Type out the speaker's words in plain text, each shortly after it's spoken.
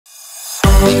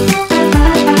So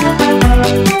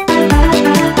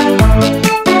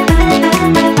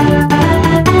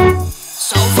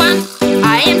fun,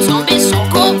 I am zombie, so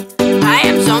cool. I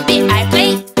am zombie, I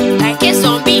play like a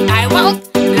zombie, I walk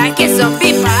like a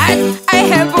zombie, but I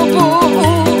have a boo.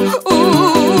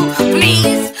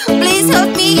 Please, please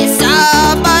help me,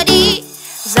 somebody.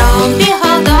 Zombie,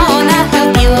 hold on, I'll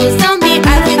help you. Zombie,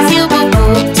 I fix you,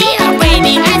 boo. Dear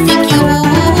baby, I think you.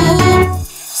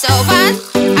 So fun,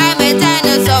 I'm a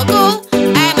dinosaur, cool.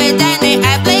 I'm a dino,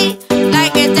 I play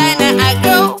like a dino, I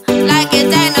grow like a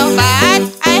dino, but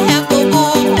I have boo.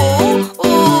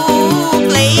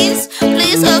 Please,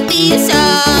 please help me,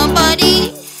 somebody.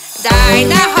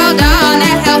 Dino, hold on,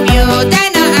 I'll help you.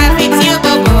 Dino, I fix you,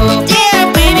 boo. Dear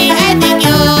baby, I think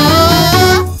you.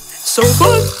 So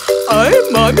fun, I'm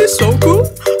mommy, so cool.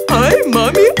 I'm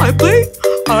mommy, I play.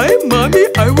 I'm mommy,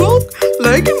 I walk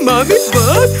like a mommy,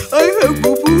 but I have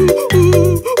boo boo.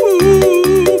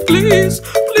 Please,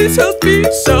 please help me,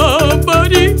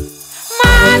 somebody.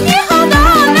 Mommy, hold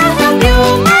on, I'll help you.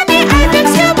 Mommy, I fix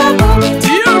you, boo.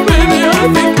 Dear baby, I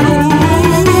think you.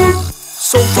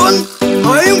 So fun,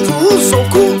 I am wolf, so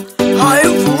cool. I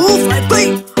am wolf, I play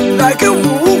like a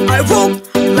wolf, I walk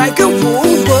like a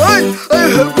wolf, but I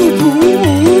have boo boo.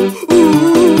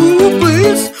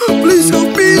 Please, please help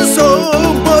me,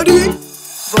 somebody.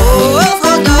 Wolf,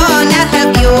 hold on, I'll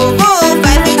help you. Wolf,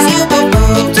 I fix you, boo.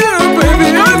 Dear baby,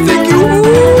 I think you.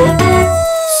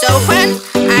 So fun,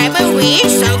 I'm a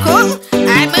witch, so cool.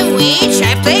 I'm a witch, I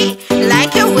play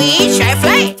like a witch, I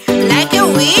fly like a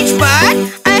witch, but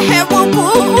I have a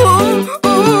boo.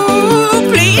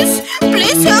 Please,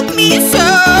 please help me,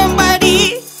 somebody.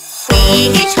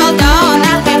 Witch, hold on,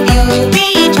 I'll help you.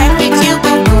 Witch, I fix you,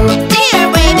 boo. Dear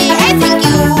baby, I think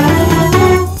you.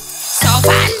 So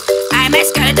fun, I'm a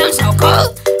skeleton, so cool.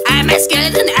 I'm a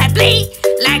skeleton, I play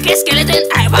like a skeleton,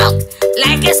 I walk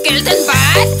like a skeleton,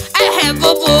 but I have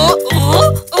a boo.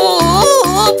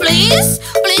 Please,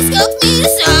 please help me,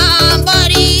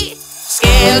 somebody.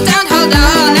 Skeleton, hold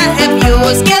on, I'll help you.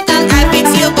 Skeleton, I fix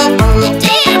you, boo.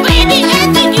 Dear baby, I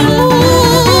think you.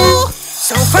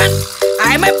 So fun,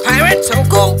 I'm a pirate, so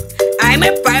cool. I'm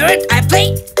a pirate, I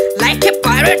play like a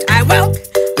pirate, I walk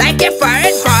like a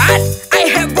pirate, but I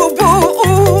have boo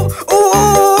boo.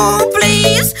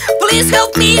 Please, please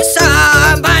help me,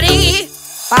 somebody.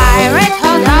 Pirate,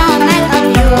 hold on, I